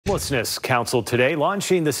Homelessness Council today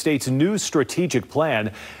launching the state's new strategic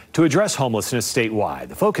plan to address homelessness statewide.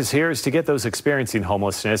 The focus here is to get those experiencing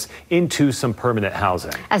homelessness into some permanent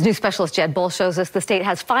housing. As news specialist Jed Bull shows us, the state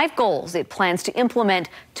has 5 goals it plans to implement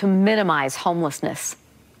to minimize homelessness.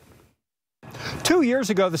 2 years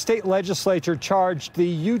ago, the state legislature charged the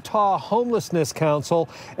Utah Homelessness Council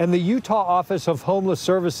and the Utah Office of Homeless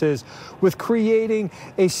Services with creating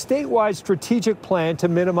a statewide strategic plan to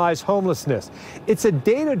minimize homelessness. It's a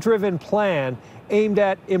data-driven plan aimed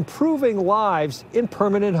at improving lives in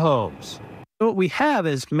permanent homes. What we have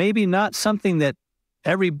is maybe not something that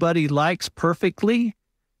everybody likes perfectly,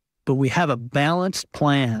 but we have a balanced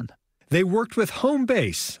plan. They worked with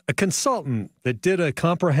Homebase, a consultant that did a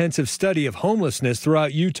comprehensive study of homelessness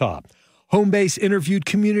throughout Utah. Homebase interviewed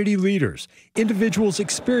community leaders, individuals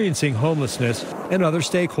experiencing homelessness, and other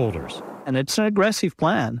stakeholders. And it's an aggressive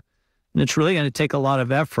plan, and it's really going to take a lot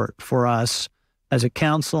of effort for us as a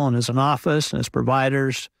council and as an office and as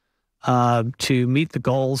providers to meet the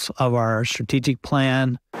goals of our strategic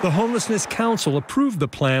plan. The Homelessness Council approved the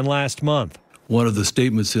plan last month. One of the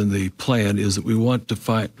statements in the plan is that we want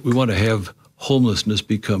to have homelessness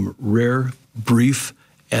become rare, brief,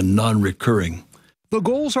 and non-recurring. The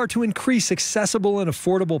goals are to increase accessible and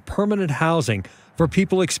affordable permanent housing for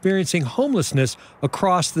people experiencing homelessness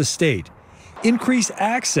across the state, increase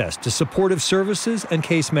access to supportive services and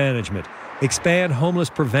case management, expand homeless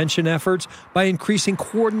prevention efforts by increasing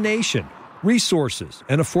coordination, resources,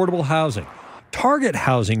 and affordable housing, target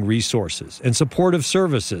housing resources and supportive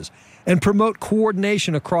services, and promote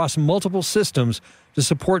coordination across multiple systems to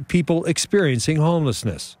support people experiencing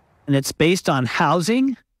homelessness. And it's based on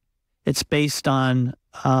housing. It's based on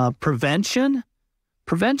prevention.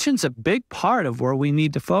 Prevention's a big part of where we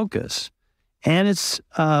need to focus. And it's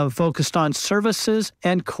focused on services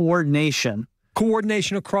and coordination.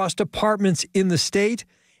 Coordination across departments in the state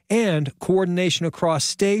and coordination across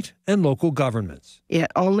state and local governments. It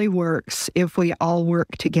only works if we all work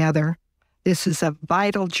together. This is a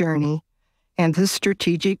vital journey, and this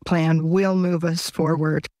strategic plan will move us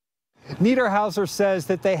forward. Niederhauser says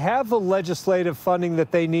that they have the legislative funding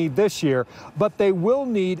that they need this year, but they will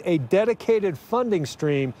need a dedicated funding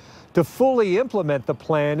stream to fully implement the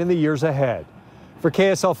plan in the years ahead. For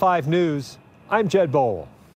KSL 5 News, I'm Jed Bull.